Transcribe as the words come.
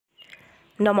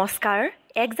নমস্কাৰ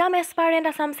এক্সাম এস্পাৰেণ্ট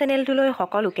আসাম চেনেলটোলৈ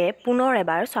সকলোকে পুনৰ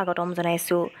এবাৰ স্বাগতম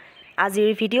জনাইছোঁ। আজিৰ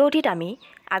ভিডিঅ'টিত আমি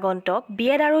আগন্তুক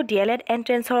B.ed আৰু D.el.ed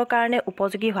এন্ট্ৰেন্সৰ কাৰণে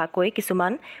উপযোগী হোৱাকৈ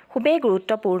কিছুমান খুবেই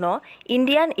গুৰুত্বপূৰ্ণ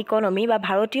ইণ্ডিয়ান ইকনমি বা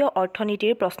ভাৰতীয়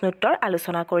অৰ্থনীতিৰ প্ৰশ্নোত্তৰ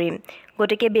আলোচনা কৰিম।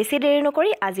 গতিকে বেছি দেৰি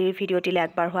নকৰি আজিৰ ভিডিঅ'টিলৈ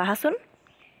আগবাঢ়োৱা হাচোন।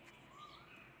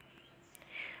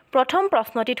 প্ৰথম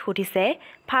প্ৰশ্নটিত সুধিছে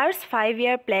first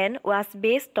 5-year plan was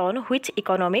based on which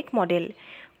economic model.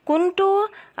 কোনটো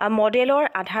মডেলৰ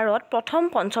আধাৰত প্ৰথম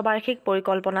পঞ্চবাৰ্ষিক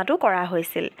পৰিকল্পনাটো কৰা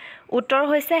হৈছিল? উত্তৰ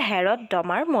হৈছে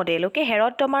হেৰড-ডমাৰ মডেল।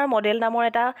 হেৰড-ডমাৰ মডেল নামৰ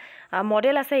এটা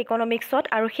মডেল আছে ইকনমিক্সত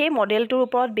আৰু সেই মডেলটোৰ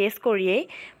ওপৰত বেছ কৰিয়েই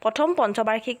প্ৰথম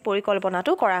পঞ্চবাৰ্ষিক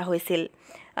পৰিকল্পনাটো কৰা হৈছিল।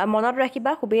 মনত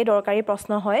ৰাখিবা, খুবেই দৰকাৰী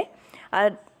প্ৰশ্ন হয়।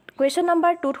 কুৱেশ্যন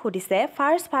নম্বৰ 2ত সুধিছে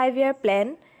first 5-year plan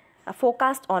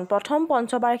focused on প্ৰথম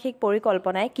পঞ্চবাৰ্ষিক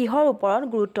পৰিকল্পনাই কিহৰ ওপৰত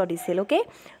গুৰুত্ব দিছিল?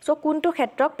 চ' কোনটো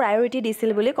ক্ষেত্ৰক প্ৰায়ৰিটি দিছিল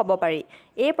বুলি ক'ব পাৰি।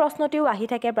 এই প্ৰশ্নটিও আহি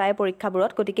থাকে প্ৰায়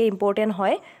পৰীক্ষাবোৰত, গতিকে ইম্পৰ্টেণ্ট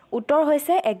হয়। উত্তৰ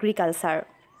হৈছে এগ্ৰিকালচাৰ।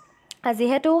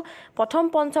 যিহেতু প্ৰথম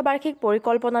পঞ্চবাৰ্ষিক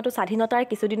পৰিকল্পনাটো স্বাধীনতাৰ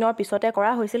কিছুদিনৰ পিছতে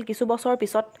কৰা হৈছিল, কিছু বছৰ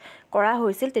পিছত কৰা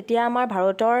হৈছিল, তেতিয়া আমাৰ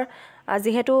ভাৰতৰ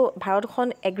যিহেতু ভাৰতখন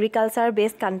এগ্ৰিকালচাৰ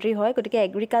বেছড কাণ্ট্ৰি হয়, গতিকে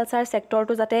এগ্ৰিকালচাৰ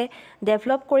ছেক্টৰটো যাতে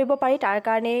ডেভেলপ কৰিব পাৰি তাৰ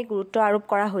কাৰণেই গুৰুত্ব আৰোপ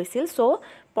কৰা হৈছিল। চ'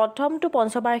 প্ৰথমটো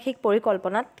পঞ্চবাৰ্ষিক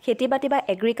পৰিকল্পনাত খেতি বাতি বা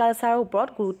এগ্ৰিকালচাৰৰ ওপৰত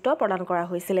গুৰুত্ব প্ৰদান কৰা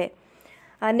হৈছিলে।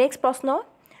 নেক্সট প্ৰশ্ন,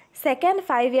 second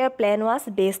 5-year plan was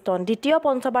based on. দ্বিতীয়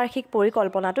পঞ্চবাৰ্ষিক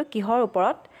পৰিকল্পনাটো কিহৰ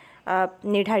ওপৰত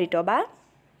নিৰ্ধাৰিত বা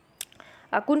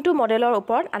কোনটো মডেলৰ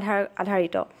ওপৰত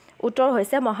আধাৰিত? উত্তৰ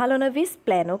হৈছে মহালনবিছ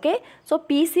প্লেন। চ'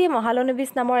 PC মহালনবিছ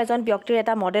নামৰ এজন ব্যক্তিৰ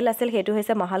এটা মডেল আছিল, সেইটো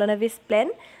হৈছে মহালনবিছ প্লেন,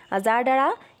 যাৰ দ্বাৰা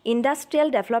ইণ্ডাষ্ট্ৰিয়েল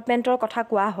ডেভেলপমেণ্টৰ কথা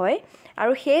কোৱা হয়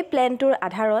আৰু সেই প্লেনটোৰ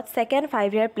আধাৰত ছেকেণ্ড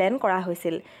 5-year প্লেন কৰা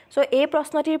হৈছিল। চ' এই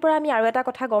প্ৰশ্নটিৰ পৰা আমি আৰু এটা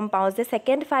কথা গম পাওঁ যে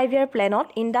ছেকেণ্ড 5-year প্লেনত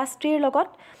ইণ্ডাষ্ট্ৰিৰ লগত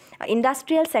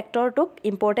ইণ্ডাষ্ট্ৰিয়েল ছেক্টৰটোক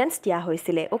ইম্পৰ্টেঞ্চ দিয়া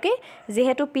হৈছিলে।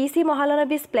 যিহেতু PC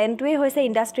মহালনবিছ প্লেনটোৱেই হৈছে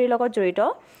ইণ্ডাষ্ট্ৰিৰ লগত জড়িত,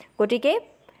 গতিকে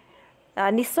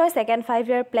নিশ্চয় ছেকেণ্ড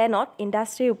 5-year প্লেনত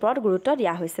ইণ্ডাষ্ট্ৰিৰ ওপৰত গুৰুত্ব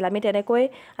দিয়া হৈছিল। আমি তেনেকৈ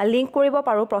লিংক কৰিব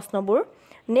পাৰোঁ প্ৰশ্নবোৰ।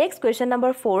 Next question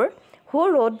number 4, who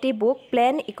road the book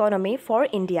plan economy for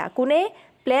India? কোনে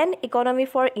প্লেন ইকনমি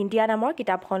ফৰ ইণ্ডিয়া নামৰ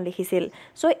কিতাপখন লিখিছিল?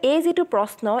 চ' এই যিটো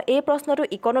প্ৰশ্ন, এই প্ৰশ্নটো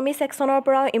ইকনমি ছেকশ্যনৰ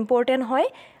পৰাও ইম্পৰ্টেণ্ট হয়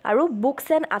আৰু বুকছ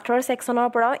এণ্ড আথৰ ছেকশ্যনৰ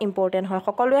পৰাও ইম্পৰ্টেণ্ট হয়।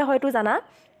 সকলোৱে হয়তো জানা,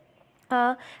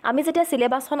 আমি যেতিয়া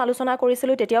চিলেবাছখন আলোচনা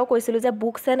কৰিছিলোঁ তেতিয়াও কৈছিলোঁ যে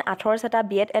বুকছ এণ্ড আথৰ্ছ এটা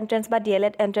B.ed এণ্ট্ৰেন্স বা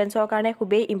D.el.ed এণ্ট্ৰেন্সৰ কাৰণে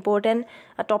খুবেই ইম্পৰ্টেণ্ট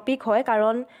টপিক হয়,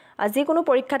 কাৰণ যিকোনো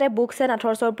পৰীক্ষাতে বুকছ এণ্ড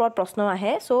আথৰ্ছৰ ওপৰত প্ৰশ্ন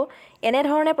আহে। চ'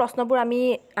 এনেধৰণে প্ৰশ্নবোৰ আমি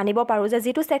আনিব পাৰোঁ যে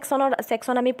যিটো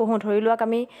ছেকশ্যন আমি পঢ়োঁ, ধৰি লোৱা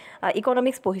আমি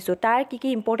ইকনমিক্স পঢ়িছোঁ, তাৰ কি কি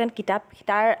ইম্পৰ্টেণ্ট কিতাপ,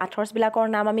 তাৰ আথৰ্ছবিলাকৰ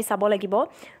নাম আমি চাব লাগিব।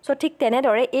 চ' ঠিক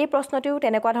তেনেদৰে এই প্ৰশ্নটিও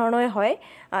তেনেকুৱা ধৰণৰে হয়।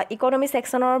 ইকনমি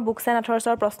ছেকশ্যনৰ বুকছ এণ্ড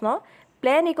আথৰ্ছৰ প্ৰশ্ন।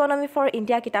 প্লেন ইকনমি ফৰ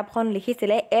ইণ্ডিয়া কিতাপখন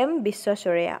লিখিছিলে M.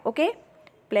 বিশ্বেশ্বৰৈয়া।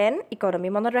 প্লেন ইকনমি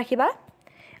মনত ৰাখিবা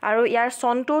আৰু ইয়াৰ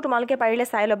চনটো তোমালোকে পাৰিলে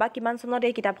চাই ল'বা কিমান চনত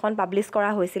এই কিতাপখন পাব্লিছ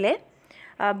কৰা হৈছিলে।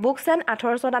 বুকছ এণ্ড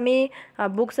আথৰ্ছত আমি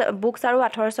বুকছ আৰু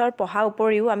আথৰ্ছৰ পঢ়া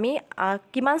উপৰিও আমি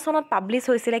কিমান চনত পাব্লিছ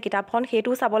হৈছিলে কিতাপখন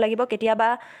সেইটোও চাব লাগিব। কেতিয়াবা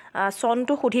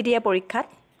চনটো সুধি দিয়ে পৰীক্ষাত,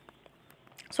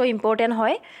 চ' ইম্পৰ্টেণ্ট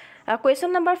হয়।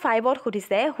 কুৱেশ্যন নম্বৰ 5ত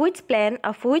সুধিছে which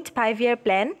 5-year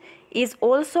plan is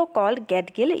also' cold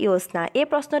গেট-গিল য়োজনা? এই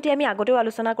প্ৰশ্নটি আমি আগতেও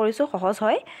আলোচনা কৰিছোঁ, সহজ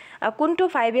হয়। কোনটো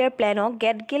 5-year প্লেনক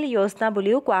গেট-গিল য়োজনা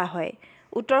বুলিও কোৱা হয়?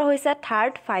 উত্তৰ হৈছে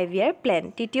থাৰ্ড 5-year প্লেন।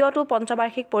 তৃতীয়টো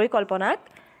পঞ্চবাৰ্ষিক পৰিকল্পনাক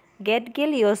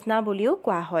গেট-গিল য়োজনা বুলিও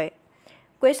কোৱা হয়।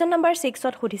 কুৱেশ্যন নম্বৰ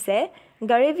 6ত সুধিছে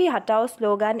গৰীবী হটাও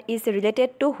slogan is related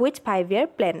to which 5-year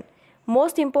plan?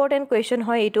 Most important question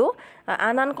হয় এইটো,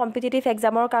 আন কম্পিটিটিভ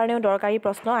এক্সামৰ কাৰণেও দৰকাৰী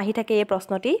প্ৰশ্ন আহি থাকে এই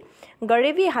প্ৰশ্নটি।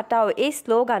 গৰীবী হটাও এই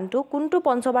শ্লোগানটো কোনটো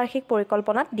পঞ্চবাৰ্ষিক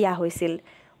পৰিকল্পনাত দিয়া হৈছিল?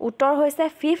 উত্তৰ হৈছে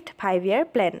 5th 5-year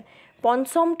প্লেন।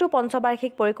 পঞ্চমটো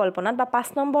পঞ্চবাৰ্ষিক পৰিকল্পনাত বা 5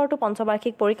 নম্বৰটো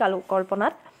পঞ্চবাৰ্ষিক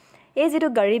পৰিকল্পনাত এই যিটো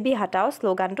গৰীবী হটাও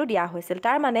শ্লোগানটো দিয়া হৈছিল।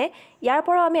 তাৰ মানে ইয়াৰ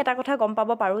পৰাও আমি এটা কথা গম পাব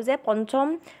পাৰোঁ যে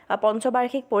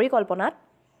পঞ্চবাৰ্ষিক পৰিকল্পনাত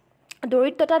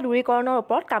দৰিদ্ৰতা দূৰীকৰণৰ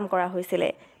ওপৰত কাম কৰা হৈছিলে,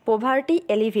 পভাৰ্টি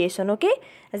এলিভিয়েশ্যন।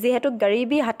 যিহেতু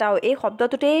গৰীবী হটাও এই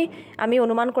শব্দটোতেই আমি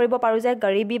অনুমান কৰিব পাৰোঁ যে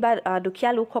গৰীবী বা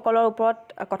দুখীয়া লোকসকলৰ ওপৰত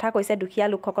কথা কৈছে, দুখীয়া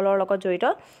লোকসকলৰ লগত জড়িত,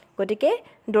 গতিকে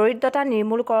দৰিদ্ৰতা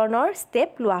নিৰ্মূলকৰণৰ ষ্টেপ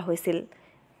লোৱা হৈছিল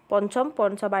পঞ্চম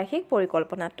পঞ্চবাৰ্ষিক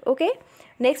পৰিকল্পনাত।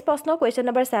 নেক্সট প্ৰশ্ন, question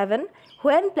number 7,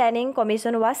 when planning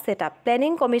commission was set up?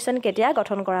 Planning commission কেতিয়া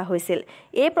গঠন কৰা হৈছিল?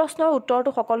 এই প্ৰশ্নৰ উত্তৰটো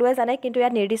সকলোৱে জানে, কিন্তু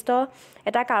ইয়াত নিৰ্দিষ্ট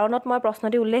এটা কাৰণত মই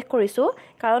প্ৰশ্নটি উল্লেখ কৰিছোঁ।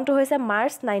 কাৰণটো হৈছে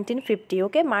মাৰ্চ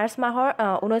 1950। মাৰ্চ মাহৰ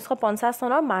 1950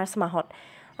 চনৰ মাৰ্চ মাহত।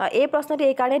 এই প্ৰশ্নটি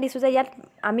এইকাৰণে দিছোঁ যে ইয়াত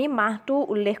আমি মাহটো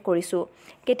উল্লেখ কৰিছোঁ।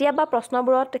 কেতিয়াবা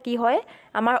প্ৰশ্নবোৰত কি হয়,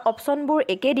 আমাৰ অপশ্যনবোৰ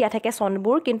একেই দিয়া থাকে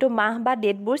চনবোৰ, কিন্তু মাহ বা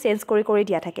ডেটবোৰ চেঞ্জ কৰি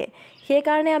দিয়া থাকে।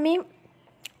 সেইকাৰণে আমি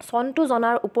চনটো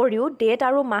জনাৰ উপৰিও ডেট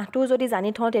আৰু মাহটো যদি জানি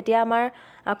থওঁ তেতিয়া আমাৰ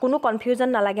কোনো কনফিউজন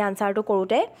নালাগে আনসাৰটো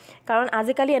কৰোঁতে কাৰণ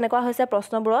আজিকালি এনেকুৱা হৈছে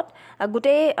প্ৰশ্নবোৰত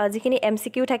গোটেই যিখিনি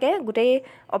MCQ থাকে গোটেই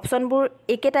অপশ্যনবোৰ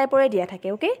একে টাইপৰে দিয়া থাকে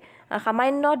ওকে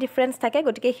সামান্য ডিফাৰেন্স থাকে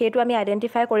গতিকে সেইটো আমি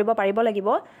আইডেন্টিফাই কৰিব পাৰিব লাগিব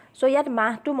সো ইয়াত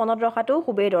মাহটো মনত ৰখাটো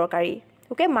খুবেই দৰকাৰী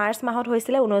ওকে মাৰ্চ মাহত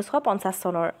হৈছিলে 1950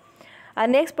 চনৰ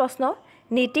নেক্সট প্ৰশ্ন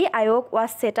নীতি আয়োগ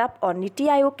was set up on নীতি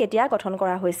আয়োগ কেতিয়া গঠন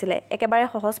কৰা হৈছিলে একেবাৰে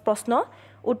সহজ প্ৰশ্ন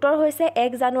উত্তৰ হৈছে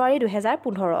 1 জানুৱাৰী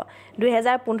 2015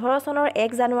 2015 চনৰ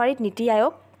 1 জানুৱাৰীত নীতি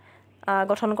আয়োগ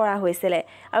গঠন কৰা হৈছিলে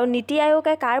আৰু নীতি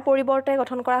আয়োগে কাৰ পৰিৱৰ্তে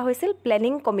গঠন কৰা হৈছিল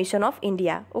planning commission of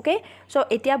India okay so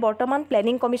এতিয়া বৰ্তমান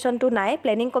প্লেনিং কমিশনটো নাই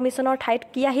প্লেনিং কমিশনৰ ঠাইত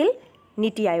কি আহিল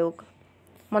নীতি আয়োগ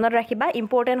মনত ৰাখিবা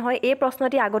ইম্পৰ্টেন্ট হয় এই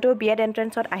প্ৰশ্নটি আগতেও B.ed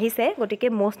এন্ট্ৰেন্সত আহিছে গতিকে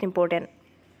most important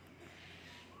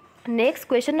next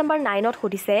question number 9ত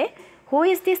সুধিছে who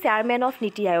is the chairman of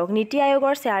নীতি আয়োগ নীতি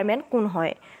আয়োগৰ চেয়াৰমেন কোন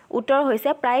হয় উত্তৰ হৈছে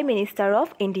prime minister of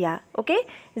India okay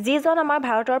যিজন আমাৰ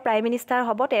ভাৰতৰ প্ৰাইম মিনিষ্টাৰ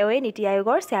হ'ব তেওঁই নীতি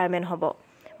আয়োগৰ চেয়াৰমেন হ'ব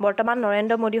বৰ্তমান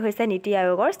নৰেন্দ্ৰ মোদী হৈছে নীতি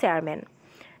আয়োগৰ চেয়াৰমেন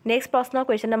নেক্সট প্ৰশ্ন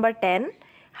question number 10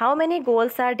 how many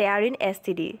গোলছ are there in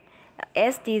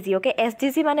SDG okay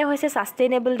SDG মানে হৈছে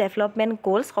সাস্টেইনেবল ডেভেলপমেন্ট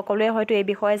গোলছ সকলোৱে হয়তো এই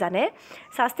বিষয়ে জানে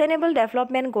সাস্টেইনেবল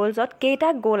ডেভেলপমেন্ট গোলছত কেইটা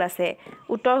গোল আছে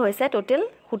উত্তৰ হৈছে টোটেল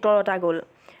 17টা গোল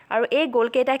আৰু এই গোল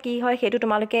কেইটা কি হয় হেতু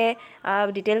তোমালোকে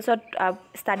ডিটেইলছত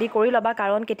ষ্টাডি কৰি লবা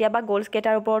কাৰণ কেতিয়াবা গোলছ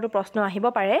কেইটাৰ ওপৰতো প্ৰশ্ন আহিব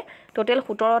পাৰে টোটেল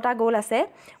 17টা গোল আছে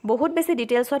বহুত বেছি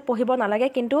ডিটেইলছত পঢ়িব নালাগে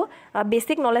কিন্তু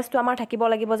বেসিক নলেজটো আমাৰ থাকিব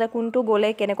লাগিব যে কোনটো গোলে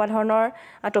কেনেকুৱা ধৰণৰ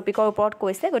টপিকৰ ওপৰত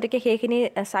কৈছে গতিকে সেইখিনি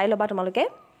চাই লবা তোমালোকে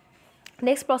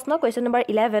নেক্সট প্ৰশ্ন question number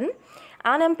 11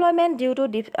 unemployment due to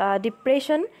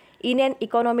depression in an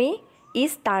economy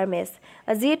is টাৰ্মেছ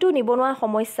যেটো নিবনুৱা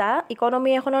সমস্যা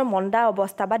ইকনমি এখনৰ মন্দা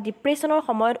অৱস্থা বা ডিপ্ৰেছনৰ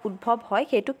সময়ত উদ্ভৱ হয়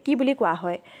হেতু কি বুলি কোৱা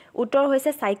হয় উত্তৰ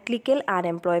হৈছে সাইক্লিক্যাল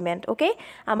আনএমপ্লয়মেন্ট ওকে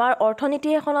আমাৰ অৰ্থনীতি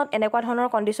এখনত এনেকুৱা ধৰণৰ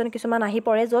কন্ডিশন কিছুমান আহি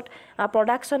পৰে যত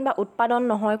প্ৰডাকশন বা উৎপাদন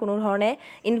নহয় কোনো ধৰণে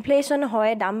ইনফ্লেশন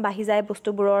হয় দাম বাঢ়ি যায়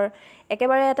বস্তুবোৰৰ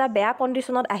একেবাৰে এটা বেয়া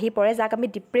কন্ডিশনত আহি পৰে যাক আমি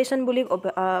ডিপ্ৰেছন বুলি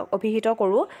অভিহিত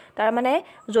কৰো তাৰ মানে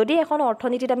যদি এখন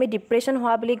অৰ্থনীতিত আমি ডিপ্ৰেছন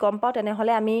হোৱা বুলি গম পাও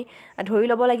তেনেহলে আমি ধৰি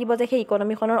লব লাগিব যে সেই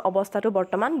ইকনমিখনৰ অৱস্থাটো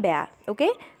বৰ্তমান বেয়া ওকে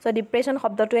সো ডিপ্ৰেছন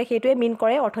শব্দটোৱে হেতুৱে মিন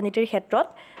কৰে অৰ্থনীতিৰ ক্ষেত্ৰত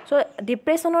সো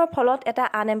ডিপ্ৰেছনৰ ফলত এটা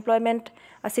আনএমপ্লয়মেন্ট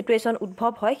সিচুৱেশন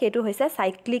উদ্ভৱ হয় হেতু হৈছে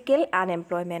cyclical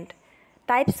unemployment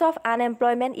types of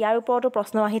unemployment ইয়াৰ ওপৰতো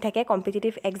প্ৰশ্ন আহি থাকে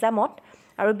কম্পিটিটিভ এক্সামত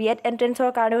আৰু B.ed এন্ট্ৰেন্সৰ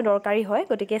কাৰণেও দৰকাৰী হয়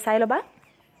গতিকে চাই লবা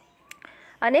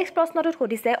নেক্সট প্ৰশ্নটোত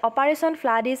সুধিছে operation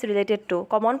flood is related to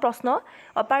common প্ৰশ্ন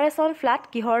অপাৰেশ্যন ফ্লাড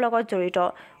কিহৰ লগত জড়িত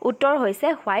উত্তৰ হৈছে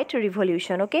হোৱাইট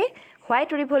ৰিভলিউচন ওকে হোৱাইট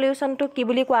ৰিভলিউচনটো কি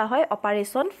বুলি কোৱা হয়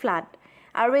অপাৰেশ্যন ফ্লাড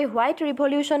আৰু এই হোৱাইট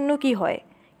ৰিভলিউচননো কি হয়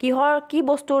কিহৰ কি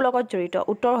বস্তুৰ লগত জড়িত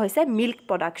উত্তৰ হৈছে মিল্ক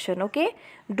প্ৰডাকশন ওকে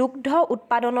দুগ্ধ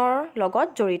উৎপাদনৰ লগত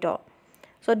জড়িত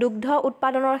সো দুগ্ধ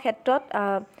উৎপাদনৰ ক্ষেত্ৰত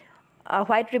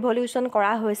হোৱাইট ৰিভলিউচন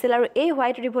কৰা হৈছিল আৰু এই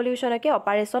হোৱাইট ৰিভলিউচনকে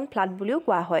অপাৰেশ্যন ফ্লাড বুলিও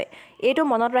কোৱা হয় এইটো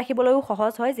মনত ৰাখিবলৈও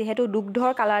সহজ হয় যেহেতু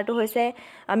দুগ্ধৰ কালাৰটো হৈছে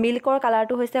মিল্কৰ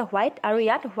কালাৰটো হৈছে হোৱাইট আৰু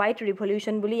ইয়াত হোৱাইট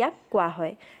ৰিভলিউচন বুলি ইয়াক কোৱা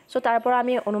হয় সো তাৰ পৰা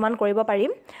আমি অনুমান কৰিব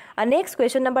পাৰিম next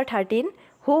question number 13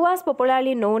 who was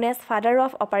popularly known as father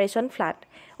of operation flood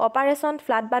operation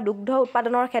flood বা দুগ্ধ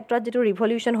উৎপাদনৰ ক্ষেত্ৰত যেটো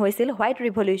ৰিভলিউচন হৈছিল হোৱাইট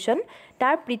ৰিভলিউচন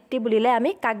তাৰ পিতৃ বুলিলে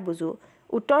আমি কাক বুজো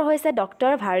উত্তৰ হৈছে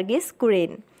ডক্টৰ ভাৰ্গিস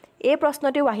কুৰেইন এই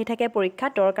প্ৰশ্নটিও আহি থাকে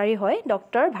পৰীক্ষাত দৰকাৰী হয়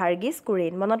ডক্টৰ ভাৰ্গিস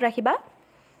কুৰেইন মনত ৰাখিবা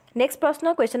নেক্সট প্ৰশ্ন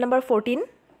question number 14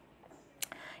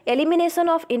 elimination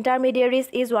of intermediaries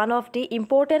is one of the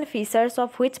important features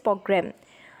of which program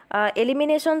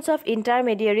eliminations of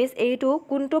intermediaries এইটো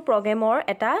কোনটো প্ৰগ্ৰামৰ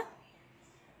এটা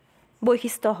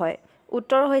বৈশিষ্ট্য হয়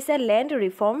উত্তৰ হৈছে ল্যান্ড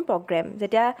ৰিফৰ্ম প্ৰগ্ৰাম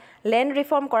যেতিয়া ল্যান্ড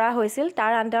ৰিফৰ্ম কৰা হৈছিল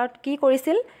তাৰ আন্ডাৰত কি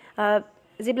কৰিছিল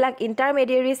যিবিলাক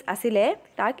ইন্টাৰমিডিয়েৰিজ আছিলে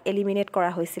তাক এলিমিনেট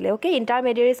কৰা হৈছিল ওকে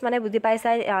ইন্টাৰমিডিয়েৰিজ মানে বুজি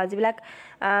পাইছাই যিবিলাক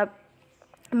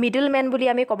মিডলম্যান বুলি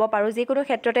আমি ক'ব পাৰো যিকোনো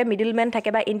ক্ষেত্ৰতে মিডলম্যান থাকে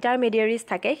বা ইন্টাৰমিডিয়েৰিজ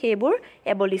থাকে সেইবোৰ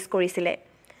এবলিশ কৰিছিলে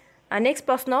নেক্সট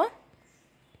প্ৰশ্ন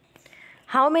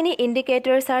How many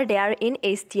indicators are there in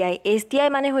HDI? HDI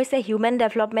মানে হৈছে Human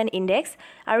Development Index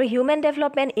আৰু Human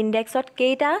Development Indexত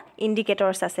কেইটা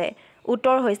indicators আছে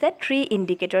উত্তৰ হৈছে 3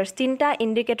 indicators তিনটা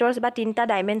indicators বা তিনটা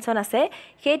ডাইমেনশন আছে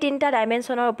সেই তিনটা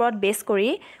ডাইমেনশনৰ ওপৰত বেস কৰি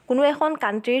কোনো এখন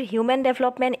কান্ট্ৰিৰ Human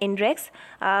Development Index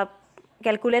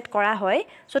ক্যালকুলেট কৰা হয়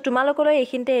সো তোমালোকলৈ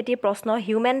এইখিনতে এটি প্ৰশ্ন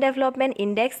Human Development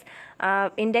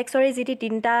Indexৰ যেটি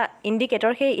তিনটা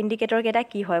ইন্ডিকেটৰ সেই ইন্ডিকেটৰ কেটা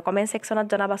কি হয় কমেন্ট সেকশনত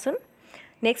জনাবাচোন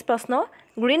Next প্ৰশ্ন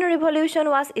Green Revolution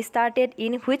was started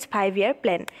in which 5-year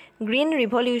plan? Green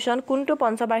Revolution কোনটো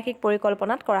পঞ্চবাৰ্ষিক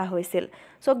পৰিকল্পনাত কৰা হৈছিল?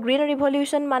 So Green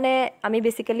Revolution মানে আমি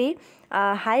বেসিক্যালি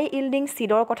হাই ইল্ডিং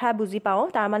সিডৰ কথা বুজি পাও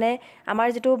তাৰ মানে আমাৰ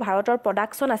যেটো ভাৰতৰ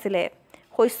প্ৰডাকশন আছিলে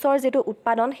শস্যৰ যেটো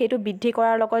উৎপাদন হেতু বৃদ্ধি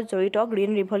কৰাৰ লগত জড়িত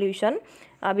গ্ৰীণ ৰিভলিউচন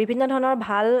বিভিন্ন ধৰণৰ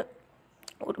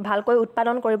ভালকৈ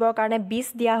উৎপাদন কৰিবৰ কাৰণে বীজ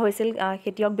দিয়া হৈছিল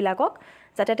খেতিয়কবিলাকক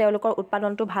যাতে তেওঁলোকৰ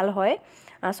উৎপাদনটো ভাল হয়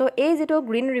সো এই যেটো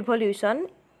গ্ৰীণ ৰিভলিউচন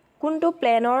কোনটো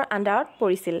প্লেনৰ আন্ডাৰত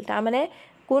পৰিছিল তাৰ মানে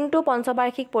কোনটো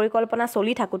পঞ্চবাৰ্ষিক পৰিকল্পনা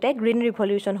চলি থাকুতে গ্ৰীণ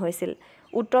ৰিভলিউচন হৈছিল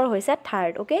উত্তৰ হৈছে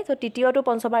থাৰ্ড ওকে সো তৃতীয়টো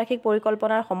পঞ্চবাৰ্ষিক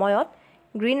পৰিকল্পনাৰ সময়ত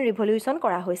গ্ৰীণ ৰিভলিউচন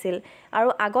কৰা হৈছিল আৰু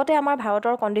আগতে আমাৰ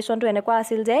ভাৰতৰ কন্ডিশনটো এনেকুৱা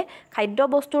আছিল যে খাদ্য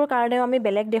বস্তুৰ কাৰণে আমি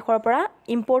বেলেগ দেশৰ পৰা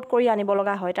ইম্পৰ্ট কৰি আনিব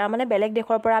লগা হয় তাৰ মানে বেলেগ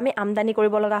দেশৰ পৰা আমি আমদানি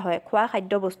কৰিব লগা হয় খোৱা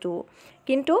খাদ্য বস্তু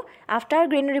কিন্তু আফটাৰ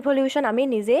গ্ৰীণ ৰিভলিউচন আমি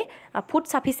নিজে ফুড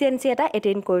সাফিসিয়েন্সি এটা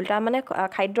এটেইন কৰিল তাৰ মানে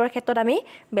খাদ্যৰ ক্ষেত্ৰত আমি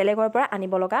বেলেগৰ পৰা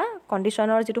আনিব লগা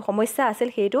কন্ডিশনৰ যেটো সমস্যা আছিল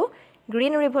হেতু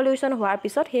গ্ৰীণ ৰিভলিউচন হোৱাৰ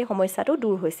পিছত সেই সমস্যাটো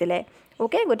দূৰ হৈছিল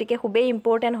ওকে গতিকে খুবেই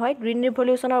ইম্পৰ্টেন্ট হয় গ্ৰীণ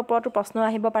ৰিভলিউচনৰ ওপৰতো প্ৰশ্ন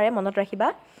আহিব পাৰে মনত ৰাখিবা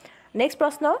Next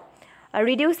প্ৰশ্ন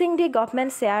reducing the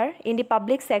government share in the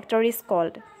public sector is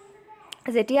called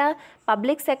যেতিয়া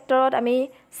পাব্লিক সেক্টৰত আমি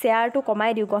শেয়াৰটো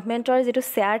কমাই দিও গভৰ্নমেন্টৰ যেটো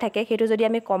শেয়াৰ থাকে হেতু যদি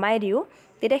আমি কমাই দিও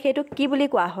তেতিয়া হেতু কি বুলি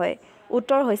কোৱা হয়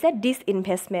উত্তৰ হৈছে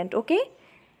ডিসইনভেষ্টমেন্ট ওকে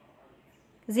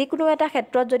যিকোনো এটা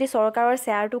ক্ষেত্ৰত যদি চৰকাৰৰ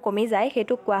শেয়াৰটো কমি যায়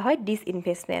হেতু কোৱা হয়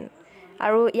ডিসইনভেষ্টমেন্ট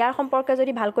আৰু ইয়াৰ সম্পৰ্কে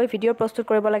যদি ভালকৈ ভিডিও প্ৰস্তুত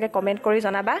কৰিব লাগে কমেন্ট কৰি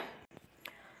জনাবা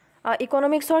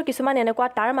ইকোনমিক্সৰ কিছুমান এনেকুৱা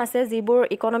টাৰ্ম আছে যিবোৰ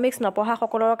ইকোনমিক্স নপঢ়া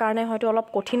সকলৰ কাৰণে হয়তো অলপ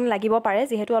কঠিন লাগিব পাৰে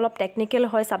যেহেতু অলপ টেকনিক্যাল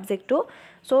হয় সাবজেক্টটো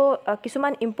সো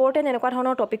কিছুমান ইম্পৰ্টেন্ট এনেকুৱা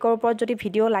ধৰণৰ টপিকৰ ওপৰত যদি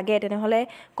ভিডিও লাগে তেনেহলে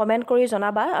কমেন্ট কৰি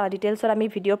জনাবা ডিটেইলছত আমি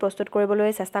ভিডিও প্ৰস্তুত কৰিবলৈ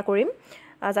চেষ্টা কৰিম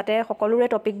যাতে সকলোৰে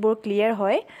টপিকবোৰ ক্লিয়াৰ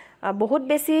হয় বহুত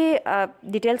বেছি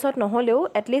ডিটেইলছত নহলেও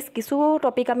এটলিষ্ট কিছু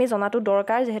টপিক আমি জনাটো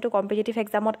দৰকাৰ যেহেতু কম্পিটিটিভ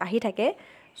এক্সামত আহি থাকে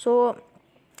সো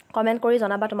কমেন্ট কৰি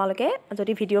জনাবা তোমালোকে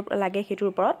যদি ভিডিও লাগে হেতুৰ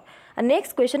ওপৰত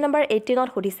নেক্সট কোৱেশ্চন নম্বৰ 18 ত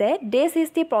সুধিছে this is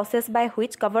the process by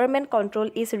which government control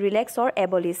is relaxed or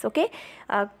abolished okay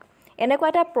এনেকুৱা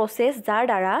এটা প্ৰসেস যাৰ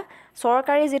দ্বাৰা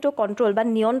সৰকাৰী যেটো কন্ট্ৰোল বা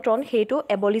নিয়ন্ত্ৰণ হেতু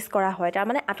এবলিশ কৰা হয় তাৰ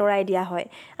মানে আতৰাই দিয়া হয়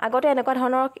আগতে এনেকুৱা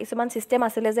ধৰণৰ কিছুমান সিস্টেম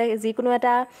আছিল যে যিকোনো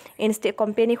এটা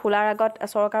কোম্পানী খোলাৰ আগত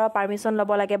সৰকাৰৰ পাৰমিশন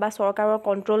ল'ব লাগে বা সৰকাৰৰ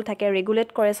কন্ট্ৰোল থাকে ৰেগুলেট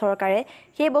কৰে সৰকাৰে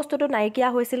সেই বস্তুটো নাইকিয়া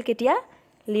হৈছিল কেতিয়া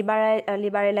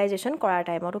লিবাৰেলাইজেশন কৰাৰ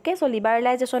টাইমত ওকে সো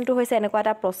লিবাৰেলাইজেশনটো হৈছে এনেকুৱা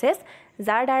এটা প্ৰসেস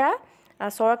যাৰ দ্বাৰা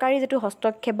সৰকাৰী যেটো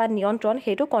হস্তক্ষেপ বা নিয়ন্ত্ৰণ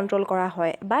হেতু কন্ট্ৰোল কৰা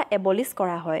হয় বা এবলিশ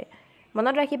কৰা হয়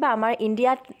মনত ৰাখিবা আমাৰ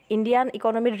ইন্ডিয়ান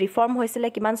ইকোনমিৰ ৰিফৰ্ম হৈছিল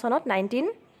কিমান সনত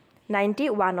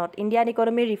 1991 ত ইন্ডিয়ান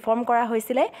ইকোনমি ৰিফৰ্ম কৰা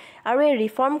হৈছিল আৰু এই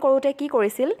ৰিফৰ্ম কৰোতে কি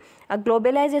কৰিছিল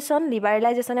গ্লোবেলাইজেশন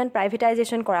লিবাৰেলাইজেশন এণ্ড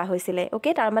প্ৰাইভেটাইজেশন কৰা হৈছিল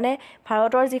ওকে তাৰ মানে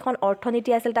ভাৰতৰ যিখন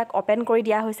অৰ্থনীতি আছিল তাক ওপেন কৰি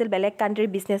দিয়া হৈছিল বেলেগ কান্ট্ৰিৰ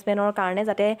বিজনেছমেনৰ কাৰণে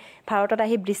যাতে ভাৰতত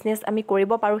আহি বিজনেছ আমি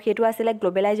কৰিব পাৰো হেতু আছিল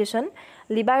গ্লোবেলাইজেশন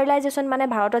লিবাৰেলাইজেশন মানে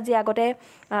ভাৰতত যি আগতে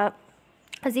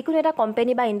যিকোনো এটা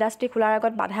কোম্পানী বা ইন্ডাষ্ট্ৰি খোলাৰ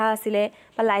আগত বাধা আছিল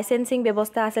বা লাইসেন্সিং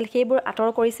ব্যৱস্থা আছিল সেইবোৰ আতৰ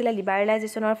কৰিছিল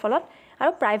লিবাৰেলাইজেশনৰ ফলত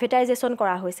আৰু প্ৰাইভেটাইজেশন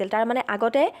কৰা হৈছিল তাৰ মানে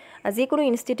আগতে যিকোনো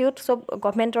ইনষ্টিটিউট সব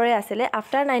গভৰ্নমেন্টৰে আছিল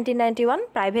আফটাৰ 1991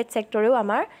 প্ৰাইভেট সেক্টৰেও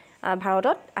আমাৰ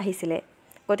ভাৰতত আহিছিল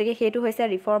গতিকে হেতু হৈছে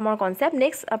ৰিফৰ্মৰ কনসেপ্ট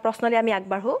নেক্সট প্ৰশ্নলৈ আমি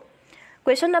আগবাঢ়ো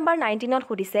কোৱেশ্চন নম্বৰ 19 ত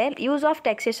সুধিছে use of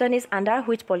taxation is under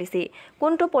which policy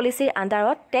কোনটো পলিসিৰ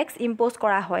আন্ডাৰত ট্যাক্স ইম্পোজ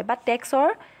কৰা হয় বা ট্যাক্সৰ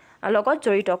লগত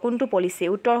জড়িত কোনটো পলিসি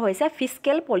উত্তৰ হৈছে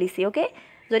ফিস্কেল পলিসি ওকে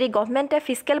যদি গভৰ্নমেন্টে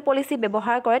ফিস্কেল পলিসি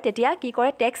ব্যৱহাৰ কৰে তেতিয়া কি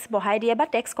কৰে ট্যাক্স বঢ়াই দিয়ে বা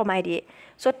ট্যাক্স কমাই দিয়ে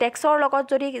সো ট্যাক্সৰ লগত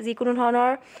যদি যিকোনো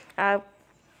ধৰণৰ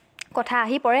কথা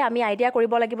আহি পৰে আমি আইডিয়া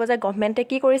কৰিব লাগিব যে গভৰ্নমেন্টে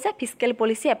কি কৰিছে ফিস্কেল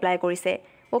পলিসি এপ্লাই কৰিছে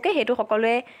ওকে হেতু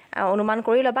সকলোৱে অনুমান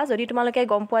কৰি লবা যদি তোমালোকে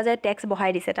গম পোৱা যায় ট্যাক্স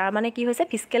বঢ়াই দিছে তাৰ মানে কি হৈছে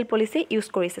ফিস্কেল পলিসি ইউজ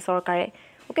কৰিছে চৰকাৰে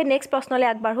ওকে নেক্সট প্ৰশ্নলৈ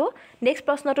আগবাঢ়ো নেক্সট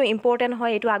প্ৰশ্নটো ইম্পৰ্টেন্ট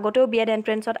হয় এটো আগতেও B.ed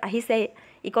এন্ট্ৰেন্সত আহিছে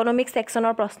ইকোনমিক্স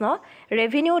সেকশনৰ প্ৰশ্ন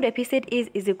revenue deficit is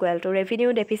equal to revenue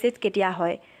deficit কেতিয়া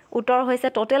হয় উত্তৰ হৈছে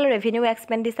total revenue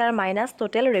এক্সপেন্ডিচাৰ minus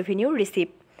total revenue receive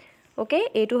okay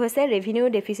এটো হৈছে ৰেভিনিউ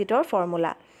ডেফিসিটৰ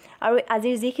ফৰ্মুলা আৰু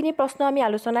আজিৰ যিখিনি প্ৰশ্ন আমি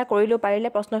আলোচনা কৰিলো পাৰিলে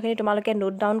প্ৰশ্নখিনি তোমালোকে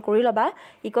নোট ডাউন কৰি লবা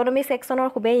ইকোনমিক্স সেকশনৰ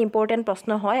খুবেই ইম্পৰ্টেন্ট প্ৰশ্ন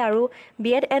হয় আৰু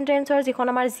B.ed এন্ট্ৰেন্সৰ যিখন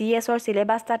আমাৰ GS ৰ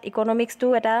সিলেবাস তাত ইকোনমিক্সটো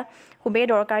এটা খুবেই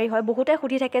দৰকাৰী হয় বহুতে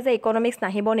সুধি থাকে যে ইকোনমিক্স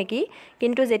নাহিব নেকি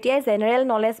কিন্তু যেতিয়া জেনাৰেল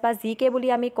নলেজ বা জিকে বুলি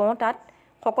আমি কওঁ তাত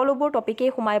সকলোবোৰ টপিকেই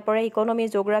সোমাই পৰে ইকোনমি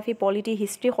জিওগ্ৰাফি পলিটি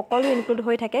হিষ্ট্ৰি সকলো ইনক্লুড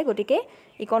হৈ থাকে গতিকে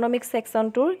ইকোনমিক্স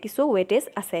সেকশনটোৰ কিছু ওয়েটেজ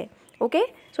আছে ওকে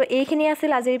সো এইখিনি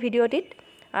আছিল আজিৰ ভিডিওটিত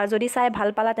আৰু যদি চাই ভাল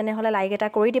পালা তেনেহলে লাইক এটা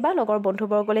কৰি দিবা লগৰ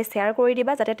বন্ধুবৰ্গলৈ শেয়াৰ কৰি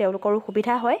দিবা যাতে তেওঁলোকৰো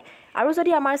সুবিধা হয় আৰু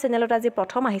যদি আমাৰ চেনেলত আজি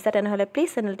প্ৰথম আহিছা তেনেহলে প্লিজ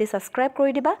চেনেলটি সাবস্ক্ৰাইব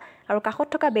কৰি দিবা আৰু কাষত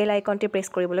থকা বেল আইকনটি প্ৰেছ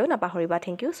কৰিবলৈও নাপাহৰিবা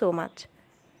থ্যাংক ইউ সো মাচ